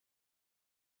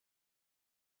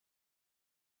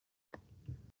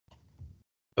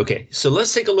Okay, so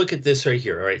let's take a look at this right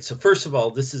here. All right, so first of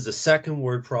all, this is a second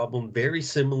word problem, very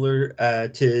similar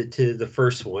to the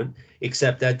first one,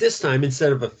 except that this time,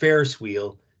 instead of a Ferris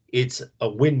wheel, it's a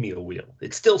windmill wheel.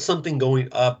 It's still something going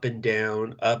up and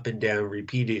down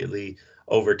repeatedly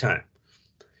over time.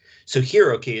 So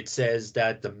here, okay, it says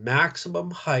that the maximum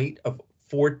height of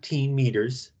 14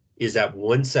 meters is at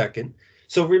 1 second.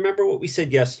 So remember what we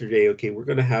said yesterday, okay, we're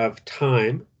going to have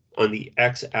time on the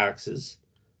x-axis.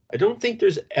 I don't think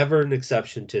there's ever an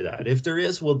exception to that. If there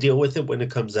is, we'll deal with it when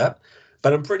it comes up,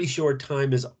 but I'm pretty sure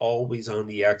time is always on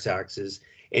the x-axis.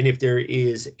 And if there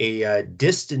is a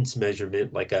distance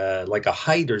measurement, like a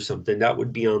height or something, that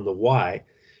would be on the y.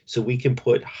 So we can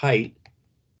put height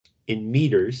in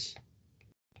meters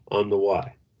on the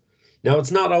y. Now,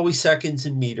 it's not always seconds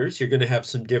and meters. You're going to have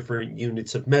some different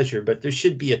units of measure, but there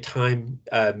should be a time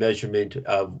measurement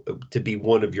to be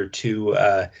one of your two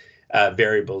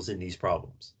variables in these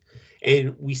problems.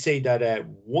 And we say that at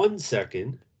 1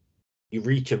 second, you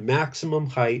reach a maximum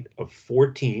height of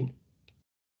 14.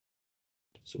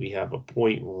 So we have a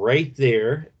point right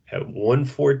there at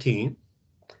 114.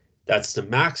 That's the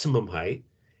maximum height.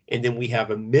 And then we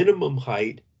have a minimum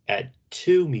height at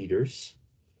 2 meters.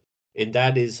 And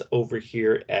that is over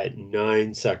here at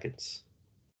 9 seconds.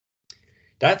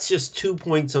 That's just 2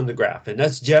 points on the graph. And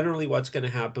that's generally what's going to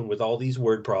happen with all these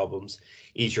word problems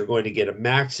is you're going to get a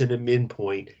max and a min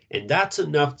point. And that's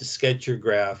enough to sketch your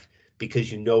graph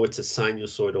because you know it's a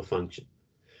sinusoidal function.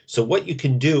 So what you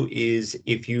can do is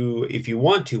if you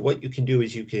want to, what you can do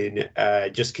is you can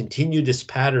just continue this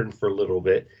pattern for a little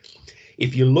bit.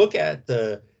 If you look at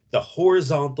the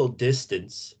horizontal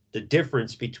distance, the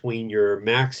difference between your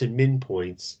max and min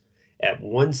points at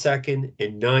 1 second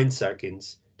and 9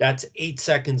 seconds, that's 8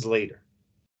 seconds later.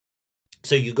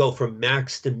 So you go from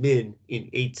max to min in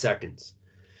 8 seconds.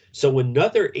 So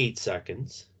another 8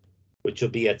 seconds, which will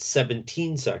be at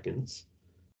 17 seconds,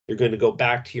 you're going to go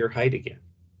back to your height again.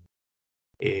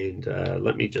 And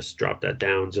let me just drop that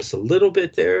down just a little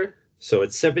bit there. So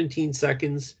at 17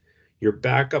 seconds, you're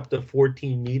back up to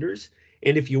 14 meters.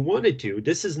 And if you wanted to,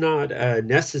 this is not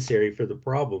necessary for the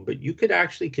problem, but you could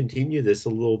actually continue this a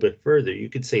little bit further. You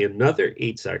could say another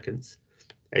 8 seconds.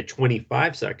 At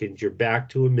 25 seconds, you're back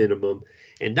to a minimum,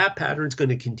 and that pattern is going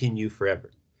to continue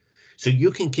forever. So you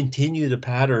can continue the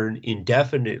pattern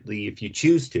indefinitely if you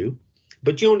choose to,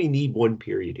 but you only need one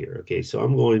period here. Okay, so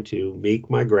I'm going to make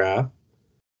my graph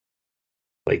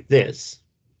like this.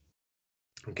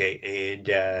 Okay, and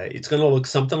it's going to look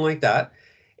something like that.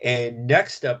 And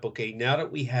next up, okay, now that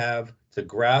we have the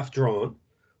graph drawn,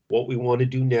 what we want to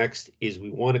do next is we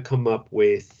want to come up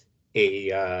with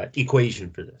a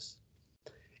equation for this.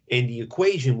 And the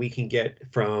equation we can get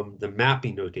from the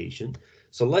mapping notation.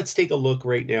 So let's take a look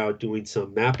right now at doing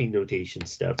some mapping notation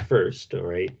stuff first, all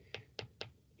right?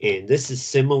 And this is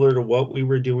similar to what we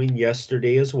were doing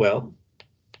yesterday as well.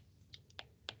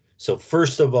 So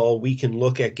first of all, we can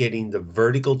look at getting the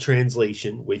vertical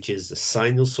translation, which is the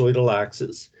sinusoidal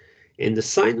axis. And the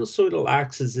sinusoidal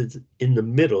axis is in the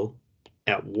middle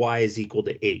at y is equal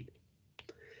to 8.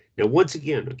 Now, once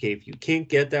again, okay, if you can't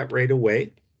get that right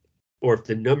away, or if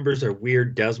the numbers are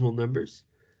weird decimal numbers,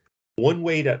 one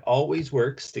way that always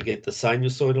works to get the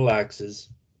sinusoidal axis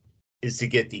is to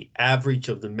get the average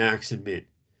of the max and min.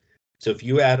 So if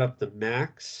you add up the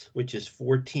max, which is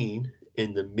 14,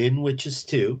 and the min, which is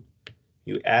 2,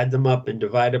 you add them up and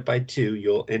divide it by 2,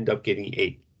 you'll end up getting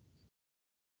 8.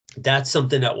 That's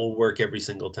something that will work every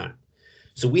single time.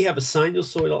 So we have a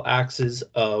sinusoidal axis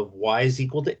of y is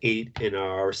equal to 8, and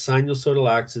our sinusoidal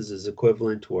axis is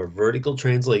equivalent to our vertical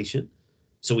translation.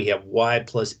 So we have y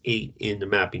plus 8 in the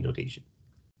mapping notation.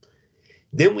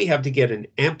 Then we have to get an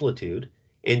amplitude,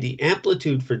 and the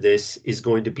amplitude for this is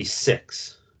going to be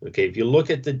 6. Okay, if you look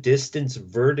at the distance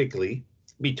vertically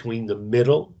between the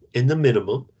middle and the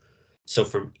minimum, so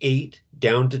from 8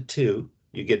 down to 2,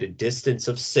 you get a distance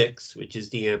of 6, which is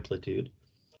the amplitude.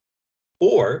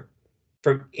 Or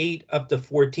from 8 up to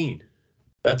 14,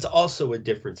 that's also a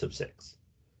difference of 6.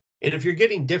 And if you're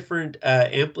getting different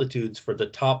amplitudes for the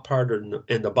top part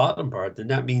and the bottom part, then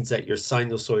that means that your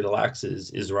sinusoidal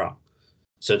axis is wrong.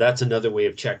 So that's another way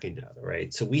of checking that, all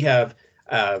right? So we have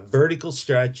vertical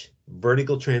stretch,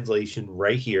 vertical translation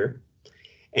right here.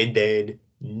 And then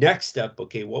next up,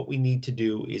 okay, what we need to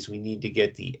do is we need to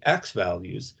get the x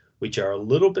values, which are a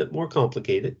little bit more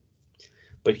complicated.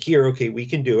 But here, okay, we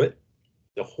can do it.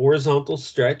 The horizontal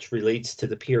stretch relates to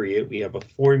the period. We have a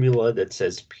formula that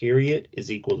says period is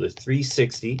equal to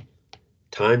 360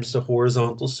 times the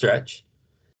horizontal stretch.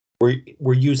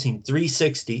 We're using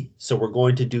 360, so we're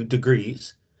going to do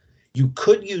degrees. You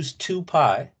could use 2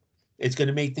 pi. It's going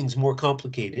to make things more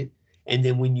complicated. And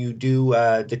then when you do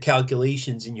the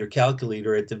calculations in your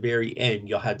calculator at the very end,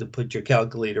 you'll have to put your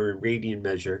calculator in radian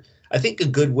measure. I think a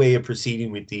good way of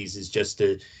proceeding with these is just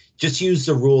use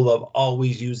the rule of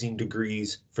always using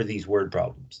degrees for these word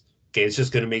problems. Okay, it's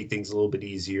just going to make things a little bit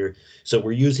easier. So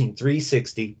we're using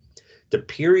 360. The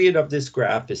period of this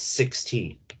graph is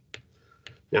 16.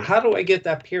 Now, how do I get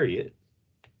that period?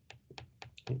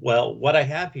 Well, what I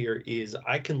have here is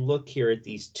I can look here at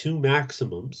these two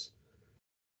maximums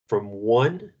from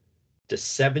 1 to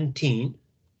 17.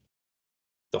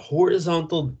 The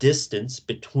horizontal distance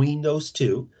between those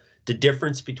two, the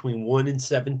difference between 1 and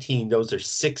 17, those are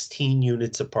 16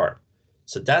 units apart.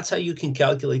 So that's how you can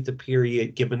calculate the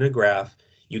period given a graph.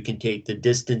 You can take the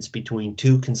distance between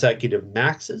two consecutive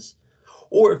maxes,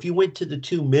 or if you went to the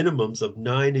two minimums of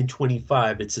 9 and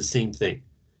 25, it's the same thing.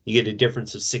 You get a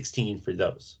difference of 16 for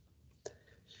those.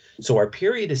 So our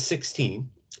period is 16,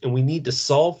 and we need to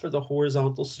solve for the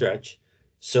horizontal stretch.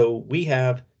 So we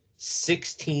have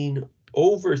 16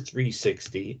 over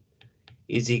 360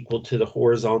 is equal to the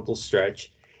horizontal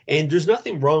stretch. And there's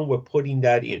nothing wrong with putting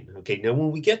that in. Okay, now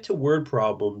when we get to word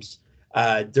problems,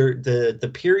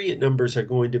 the period numbers are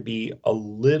going to be a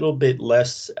little bit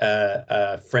less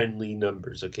friendly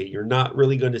numbers. Okay, you're not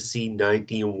really going to see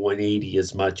 90 and 180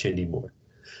 as much anymore.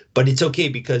 But it's okay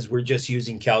because we're just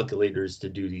using calculators to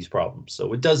do these problems.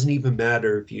 So it doesn't even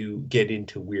matter if you get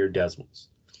into weird decimals.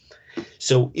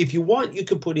 So if you want, you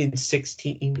can put in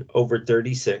 16 over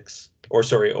 36, or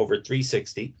sorry, over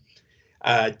 360.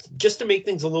 Just to make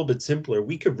things a little bit simpler,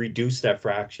 we could reduce that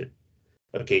fraction.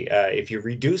 Okay, if you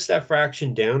reduce that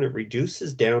fraction down, it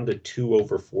reduces down to 2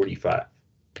 over 45.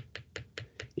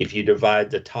 If you divide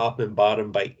the top and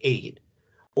bottom by 8,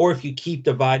 or if you keep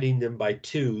dividing them by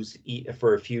 2's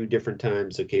for a few different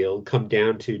times, okay, it'll come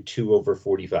down to 2 over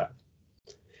 45.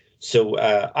 So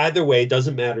either way, it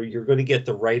doesn't matter. You're going to get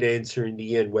the right answer in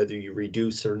the end, whether you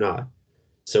reduce or not.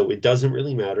 So it doesn't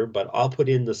really matter, but I'll put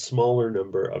in the smaller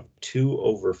number of 2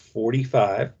 over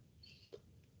 45.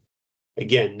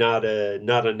 Again, not a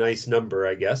nice number,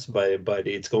 I guess, but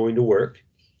it's going to work.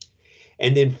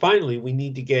 And then finally, we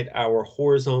need to get our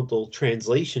horizontal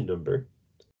translation number.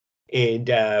 And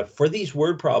for these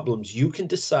word problems, you can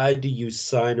decide to use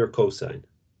sine or cosine.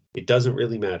 It doesn't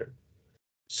really matter.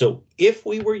 So if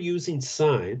we were using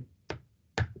sine,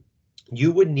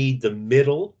 you would need the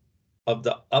middle of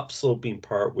the upsloping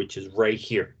part, which is right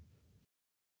here,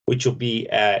 which will be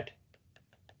at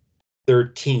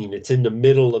 13. It's in the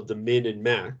middle of the min and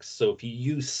max. So if you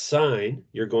use sine,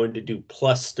 you're going to do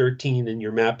plus 13 in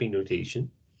your mapping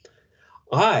notation.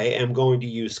 I am going to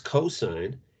use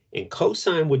cosine, and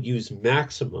cosine would use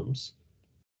maximums.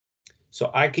 So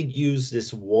I could use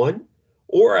this 1,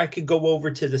 or I could go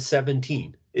over to the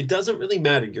 17. It doesn't really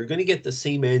matter. You're going to get the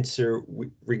same answer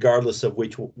regardless of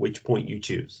which point you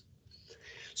choose.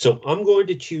 So I'm going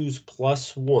to choose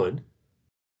plus 1.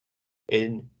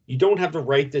 And you don't have to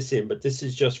write this in, but this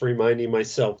is just reminding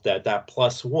myself that that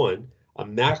plus 1, a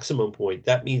maximum point,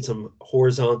 that means I'm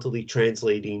horizontally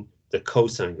translating the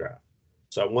cosine graph.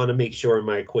 So I want to make sure in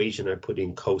my equation I put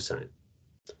in cosine.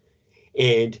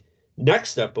 And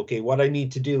next up, okay, what I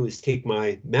need to do is take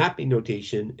my mapping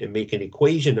notation and make an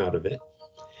equation out of it.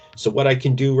 So what I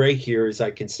can do right here is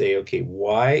I can say, okay,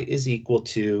 y is equal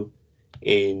to,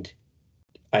 and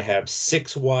I have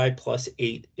 6y plus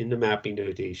 8 in the mapping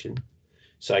notation.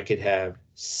 So I could have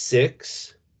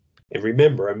 6, and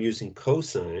remember, I'm using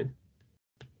cosine,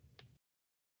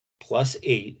 plus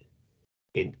 8.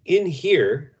 And in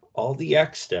here, all the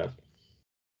x stuff,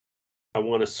 I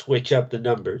want to switch up the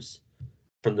numbers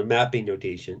from the mapping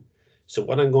notation. So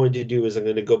what I'm going to do is I'm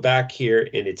going to go back here,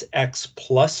 and it's x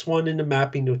plus 1 in the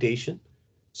mapping notation.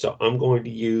 So I'm going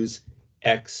to use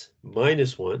x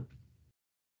minus 1.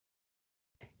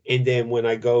 And then when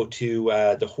I go to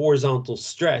the horizontal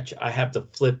stretch, I have to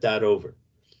flip that over.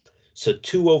 So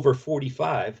 2 over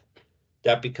 45,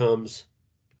 that becomes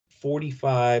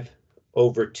 45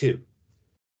 over 2.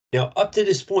 Now, up to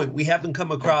this point, we haven't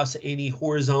come across any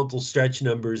horizontal stretch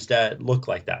numbers that look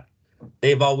like that.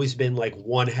 They've always been like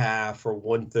 1/2 or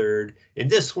 1/3, and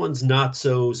this one's not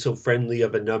so friendly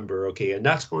of a number, okay? And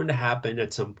that's going to happen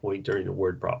at some point during the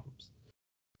word problems.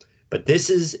 But this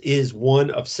is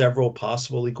one of several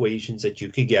possible equations that you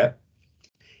could get.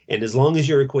 And as long as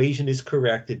your equation is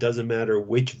correct, it doesn't matter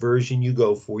which version you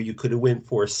go for. You could have went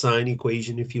for a sine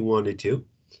equation if you wanted to.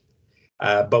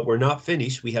 But we're not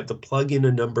finished. We have to plug in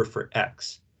a number for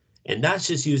x. And that's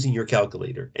just using your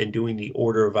calculator and doing the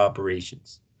order of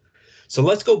operations. So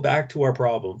let's go back to our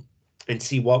problem and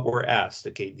see what we're asked.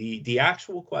 Okay, the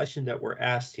actual question that we're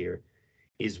asked here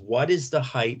is, what is the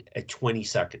height at 20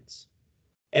 seconds?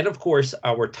 And of course,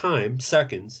 our time,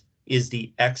 seconds, is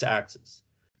the x-axis.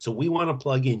 So we want to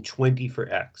plug in 20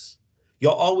 for x.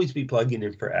 You'll always be plugging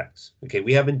in for x. Okay,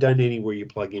 we haven't done any where you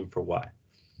plug in for y.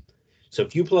 So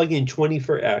if you plug in 20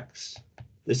 for x,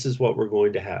 this is what we're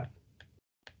going to have.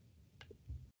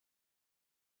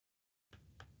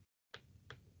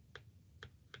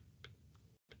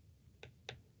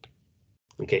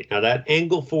 Okay, now that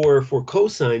angle for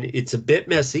cosine, it's a bit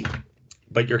messy,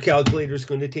 but your calculator is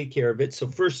going to take care of it. So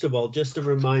first of all, just a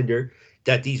reminder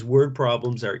that these word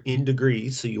problems are in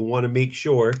degrees. So you want to make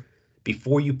sure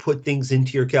before you put things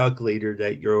into your calculator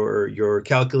that your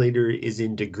calculator is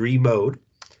in degree mode.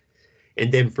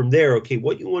 And then from there, okay,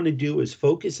 what you want to do is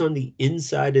focus on the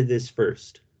inside of this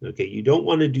first. Okay, you don't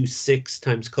want to do 6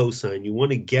 times cosine. You want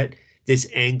to get this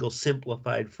angle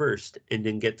simplified first and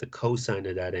then get the cosine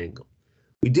of that angle.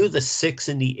 We do the 6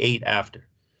 and the 8 after.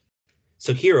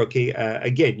 So here, okay,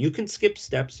 again, you can skip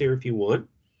steps here if you want.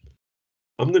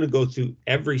 I'm going to go through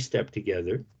every step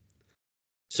together.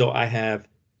 So I have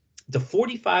the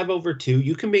 45 over 2.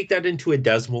 You can make that into a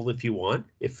decimal if you want.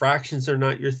 If fractions are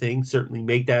not your thing, certainly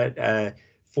make that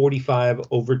 45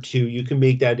 over 2. You can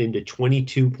make that into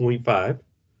 22.5.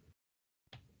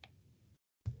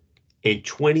 And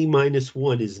 20 minus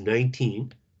 1 is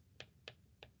 19.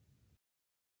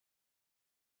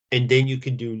 And then you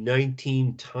can do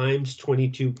 19 times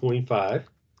 22.5.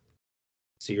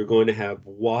 So you're going to have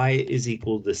y is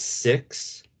equal to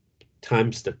 6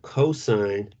 times the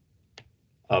cosine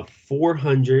of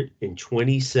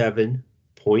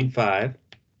 427.5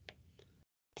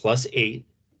 plus 8.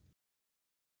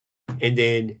 And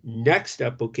then next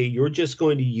up, okay, you're just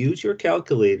going to use your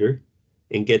calculator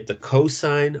and get the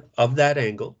cosine of that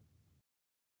angle.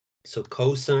 So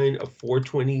cosine of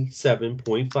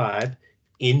 427.5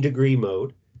 in degree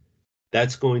mode,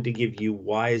 that's going to give you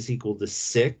y is equal to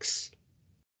 6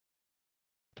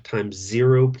 times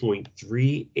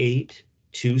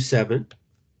 0.3827.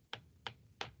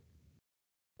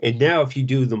 And now if you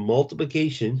do the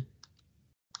multiplication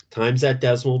times that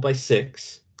decimal by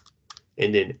 6,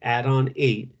 and then add on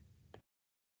 8,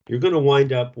 you're going to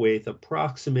wind up with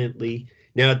approximately,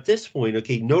 now at this point,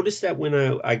 okay, notice that when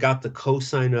I got the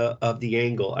cosine of the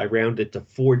angle, I rounded to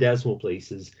 4 decimal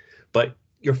places, but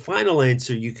your final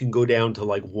answer, you can go down to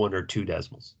like 1 or 2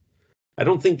 decimals. I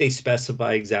don't think they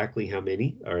specify exactly how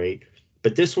many, all right?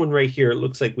 But this one right here, it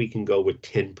looks like we can go with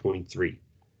 10.3.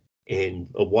 And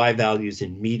a y value is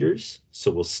in meters, so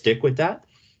we'll stick with that.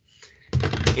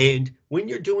 And when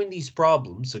you're doing these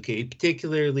problems, okay,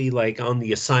 particularly like on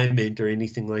the assignment or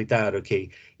anything like that, okay,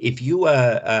 if you,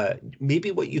 maybe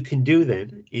what you can do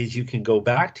then is you can go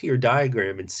back to your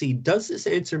diagram and see, does this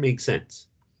answer make sense?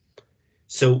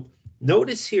 So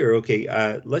notice here,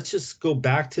 okay, let's just go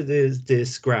back to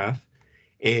this graph,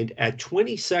 and at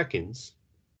 20 seconds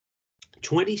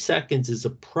is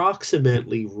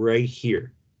approximately right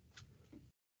here.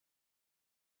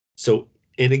 So,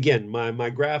 and again,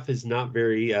 my graph is not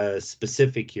very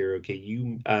specific here.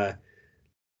 Okay, I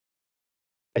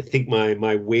think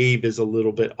my wave is a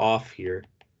little bit off here.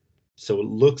 So it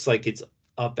looks like it's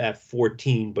up at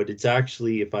 14, but it's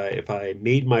actually, if I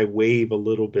made my wave a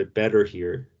little bit better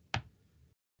here,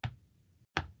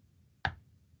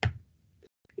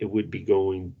 it would be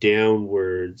going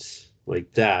downwards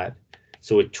like that.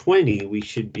 So at 20, we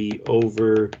should be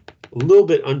over a little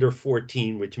bit under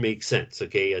 14, which makes sense.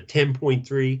 Okay, a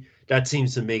 10.3, that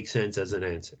seems to make sense as an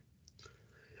answer.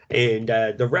 And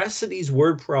the rest of these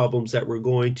word problems that we're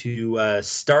going to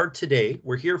start today,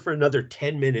 we're here for another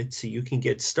 10 minutes, so you can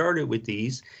get started with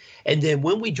these. And then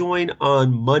when we join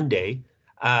on Monday,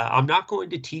 I'm not going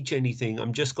to teach anything.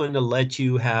 I'm just going to let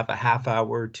you have a half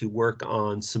hour to work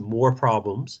on some more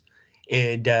problems.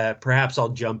 And perhaps I'll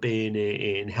jump in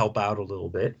and help out a little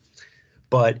bit.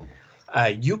 But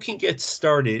you can get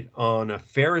started on a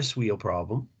Ferris wheel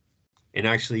problem. And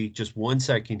actually, just 1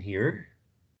 second here.